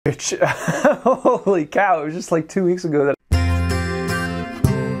which, holy cow, it was just like 2 weeks ago that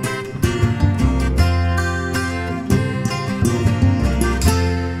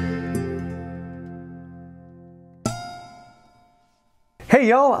Hey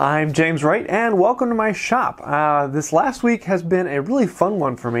y'all, I'm James Wright and welcome to my shop. This last week has been a really fun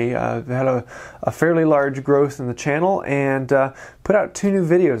one for me. I've had a fairly large growth in the channel and put out 2 new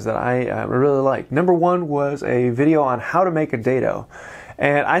videos that I really like. Number 1 was a video on how to make a dado.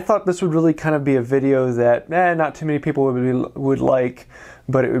 And I thought this would really kind of be a video that not too many people would like,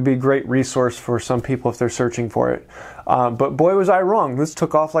 but it would be a great resource for some people if they're searching for it. But boy was I wrong. This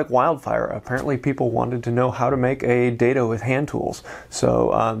took off like wildfire. Apparently people wanted to know how to make a dado with hand tools.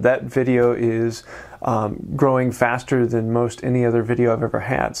 So that video is growing faster than most any other video I've ever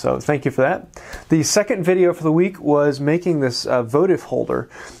had. So thank you for that. The second video for the week was making this votive holder.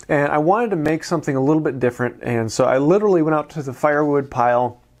 And I wanted to make something a little bit different. And so I literally went out to the firewood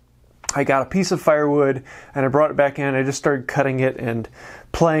pile. I got a piece of firewood and I brought it back in. I just started cutting it and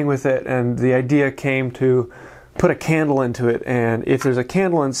playing with it, and the idea came to put a candle into it, and if there's a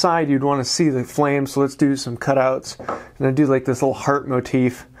candle inside you'd want to see the flame, so let's do some cutouts. And I do like this little heart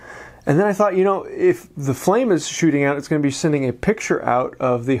motif. And then I thought, you know, if the flame is shooting out, it's going to be sending a picture out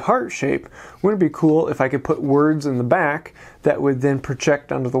of the heart shape. Wouldn't it be cool if I could put words in the back that would then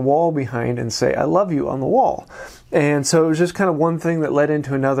project onto the wall behind and say, I love you on the wall? And so it was just kind of one thing that led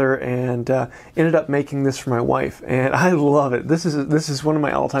into another, and ended up making this for my wife. And I love it. This is one of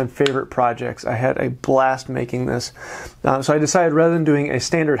my all-time favorite projects. I had a blast making this. So I decided rather than doing a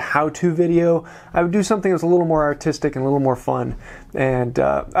standard how-to video, I would do something that's a little more artistic and a little more fun. And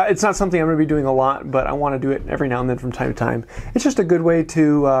it's not something I'm going to be doing a lot, but I want to do it every now and then from time to time. It's just a good way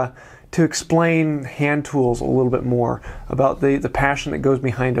to explain hand tools a little bit more, about the passion that goes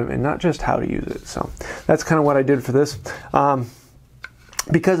behind them and not just how to use it. So that's kind of what I did for this.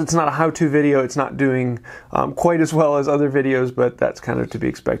 Because it's not a how-to video, it's not doing quite as well as other videos, but that's kind of to be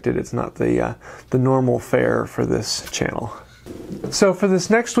expected. It's not the normal fare for this channel. So for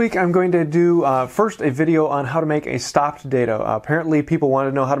this next week, I'm going to do first a video on how to make a stopped dado. Apparently people want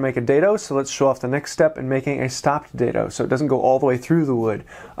to know how to make a dado, so let's show off the next step in making a stopped dado so it doesn't go all the way through the wood.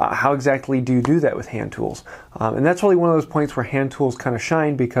 How exactly do you do that with hand tools? And that's really one of those points where hand tools kind of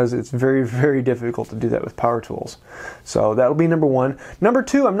shine, because it's very, very difficult to do that with power tools. So that'll be number 1. Number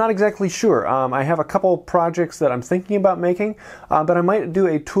 2, I'm not exactly sure. I have a couple projects that I'm thinking about making, but I might do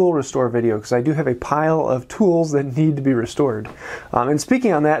a tool restore video, because I do have a pile of tools that need to be restored. And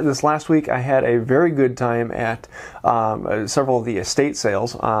speaking on that, this last week I had a very good time at several of the estate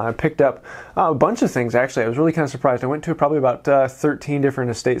sales. I picked up a bunch of things, actually. I was really kind of surprised. I went to probably about 13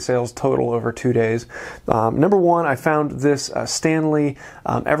 different estate sales total over 2 days. Number 1, I found this Stanley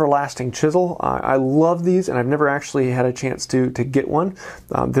Everlasting Chisel. I love these, and I've never actually had a chance to get one.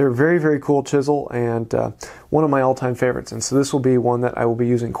 They're a very, very cool chisel, and one of my all-time favorites, and so this will be one that I will be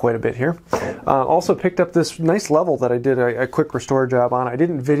using quite a bit here. Also picked up this nice level that I did a quick restore job on. I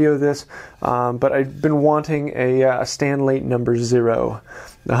didn't video this, but I've been wanting a Stanley number 0.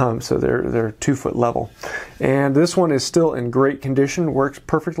 So they're 2-foot level. And this one is still in great condition, works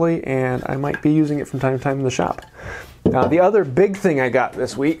perfectly, and I might be using it from time to time in the shop. The other big thing I got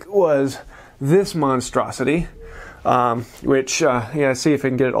this week was this monstrosity. Which, yeah, see if I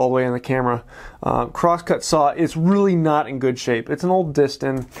can get it all the way on the camera. Crosscut saw. It's really not in good shape. It's an old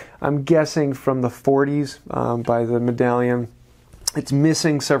Diston, I'm guessing from the 40s by the medallion. It's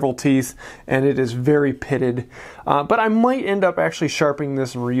missing several teeth, and it is very pitted. But I might end up actually sharpening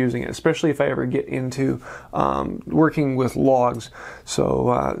this and reusing it, especially if I ever get into working with logs.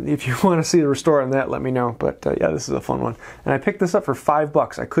 So if you want to see the restore on that, let me know. But yeah, this is a fun one. And I picked this up for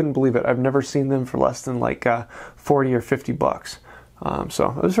 $5. I couldn't believe it. I've never seen them for less than like 40 or 50 bucks.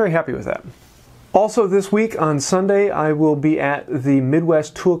 So I was very happy with that. Also this week on Sunday, I will be at the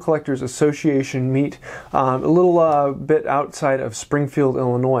Midwest Tool Collectors Association meet a little bit outside of Springfield,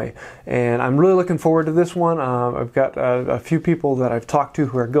 Illinois. And I'm really looking forward to this one. I've got a few people that I've talked to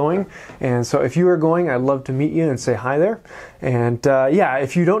who are going. And so if you are going, I'd love to meet you and say hi there. And yeah,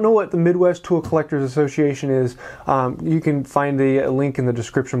 if you don't know what the Midwest Tool Collectors Association is, you can find the link in the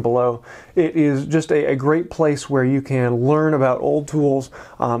description below. It is just a great place where you can learn about old tools,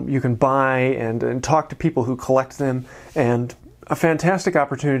 you can buy and talk to people who collect them, and a fantastic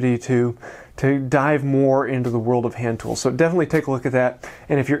opportunity to dive more into the world of hand tools. So definitely take a look at that.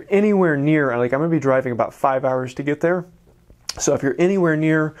 And if you're anywhere near, like I'm going to be driving about 5 hours to get there, so if you're anywhere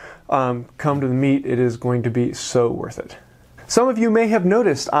near, come to the meet. It is going to be so worth it. Some of you may have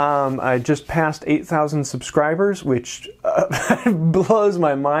noticed I just passed 8,000 subscribers, which blows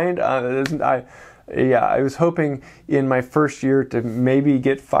my mind. yeah, I was hoping in my first year to maybe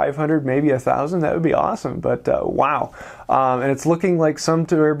get 500, maybe 1,000. That would be awesome. But wow. And it's looking like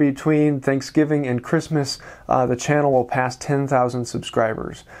somewhere between Thanksgiving and Christmas, the channel will pass 10,000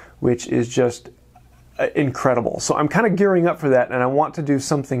 subscribers, which is just incredible. So I'm kind of gearing up for that, and I want to do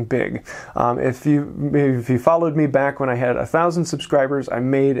something big. If you followed me back when I had 1,000 subscribers, I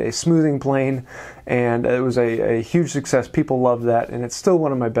made a smoothing plane, and it was a huge success. People loved that, and it's still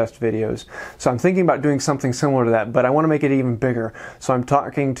one of my best videos. So I'm thinking about doing something similar to that, but I want to make it even bigger. So I'm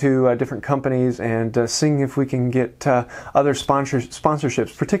talking to different companies and seeing if we can get other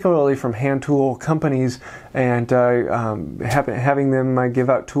sponsorships, particularly from hand tool companies, and having them give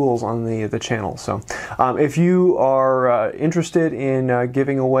out tools on the channel. So if you are interested in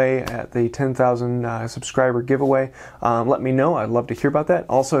giving away at the 10,000 subscriber giveaway, let me know. I'd love to hear about that.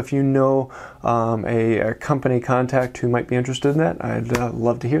 Also, if you know a company contact who might be interested in that, I'd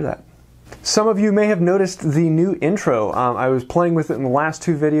love to hear that. Some of you may have noticed the new intro. I was playing with it in the last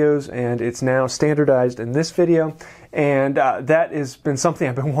 2 videos, and it's now standardized in this video. And that has been something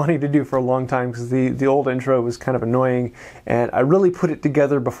I've been wanting to do for a long time, because the old intro was kind of annoying, and I really put it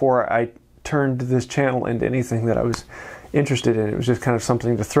together before I turned this channel into anything that I was interested in. It was just kind of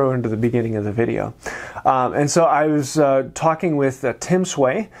something to throw into the beginning of the video. And so I was talking with Tim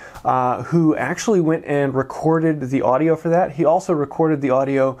Sway, who actually went and recorded the audio for that. He also recorded the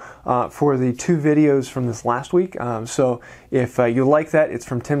audio for the 2 videos from this last week. So if you like that, it's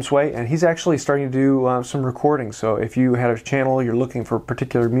from Tim Sway, and he's actually starting to do some recording. So if you had a channel, you're looking for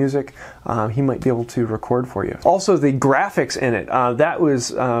particular music, he might be able to record for you. Also, the graphics in it, that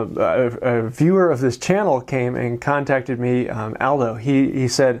was a viewer of this channel came and contacted me, Aldo. He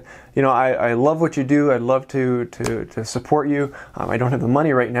said, you know, I love what you do. I'd love to support you. I don't have the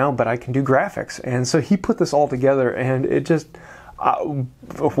money right now, but I can do graphics. And so he put this all together, and it just,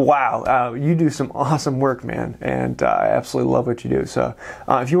 wow, you do some awesome work, man. And I absolutely love what you do. So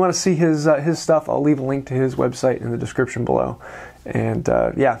if you want to see his stuff, I'll leave a link to his website in the description below. And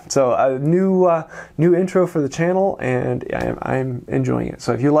yeah, so a new intro for the channel, and I'm enjoying it.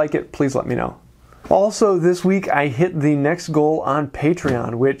 So if you like it, please let me know. Also, this week I hit the next goal on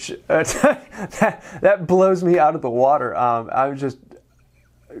Patreon, which that blows me out of the water. I was just,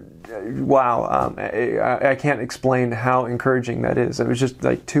 wow, I can't explain how encouraging that is. It was just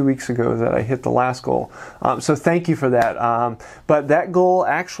like 2 weeks ago that I hit the last goal. So thank you for that. But that goal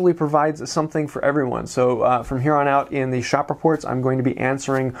actually provides something for everyone. So from here on out in the shop reports, I'm going to be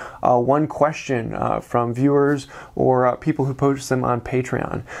answering one question from viewers or people who post them on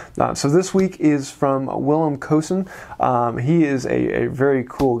Patreon. So this week is from Willem Kossen. He is a very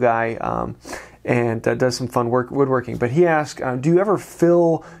cool guy. And does some fun woodworking. But he asked, do you ever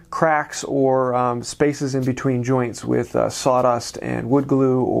fill cracks or spaces in between joints with sawdust and wood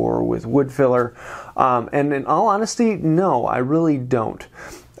glue or with wood filler? And in all honesty, no, I really don't.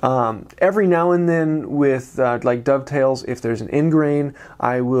 Every now and then with like dovetails, if there's an end grain,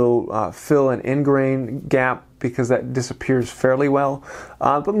 I will fill an end grain gap, because that disappears fairly well.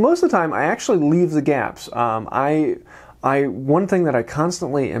 But most of the time, I actually leave the gaps. One thing that I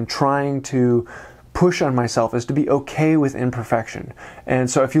constantly am trying to push on myself is to be okay with imperfection. And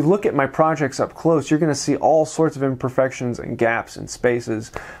so if you look at my projects up close, you're going to see all sorts of imperfections and gaps and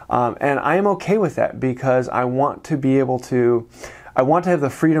spaces. And I am okay with that, because I want to be able to, I want to have the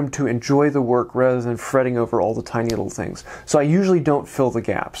freedom to enjoy the work rather than fretting over all the tiny little things. So I usually don't fill the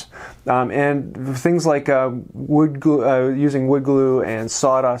gaps. And things like using wood glue and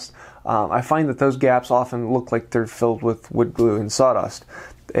sawdust, I find that those gaps often look like they're filled with wood glue and sawdust.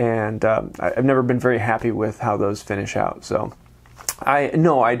 And I've never been very happy with how those finish out. So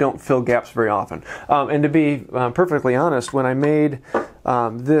I don't fill gaps very often. And to be perfectly honest, when I made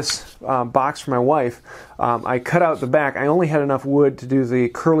this box for my wife, I cut out the back. I only had enough wood to do the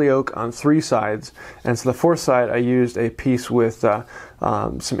curly oak on 3 sides, and so the 4th side I used a piece with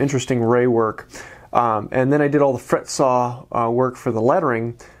some interesting ray work. And then I did all the fret saw work for the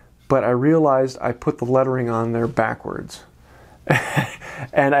lettering, but I realized I put the lettering on there backwards.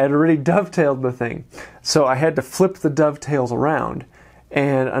 And I had already dovetailed the thing, so I had to flip the dovetails around,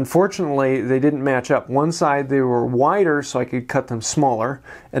 and unfortunately they didn't match up. One side they were wider so I could cut them smaller,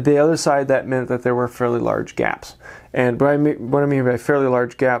 and the other side that meant that there were fairly large gaps. And what I mean by fairly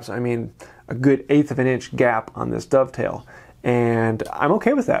large gaps, I mean a good 1/8 of an inch gap on this dovetail, and I'm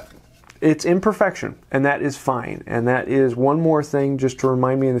okay with that. It's imperfection, and that is fine, and that is one more thing just to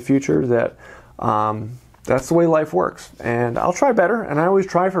remind me in the future that that's the way life works. And I'll try better, and I always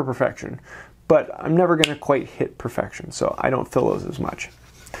try for perfection, but I'm never going to quite hit perfection, so I don't fill those as much.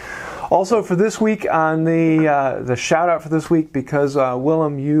 Also for this week on the shout out for this week, because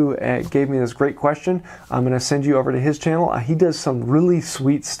Willem, you gave me this great question, I'm going to send you over to his channel. He does some really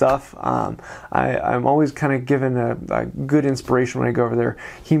sweet stuff. I'm always kind of given a good inspiration when I go over there.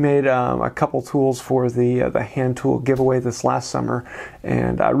 He made a couple tools for the hand tool giveaway this last summer,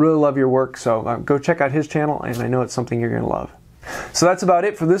 and I really love your work, so go check out his channel, and I know it's something you're going to love. So that's about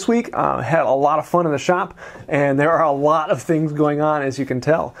it for this week. Had a lot of fun in the shop, and there are a lot of things going on, as you can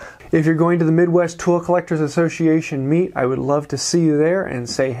tell. If you're going to the Midwest Tool Collectors Association meet, I would love to see you there and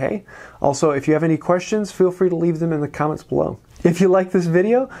say hey. Also, if you have any questions, feel free to leave them in the comments below. If you like this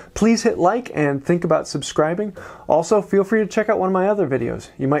video, please hit like and think about subscribing. Also, feel free to check out one of my other videos.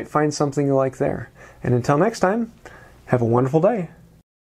 You might find something you like there. And until next time, have a wonderful day.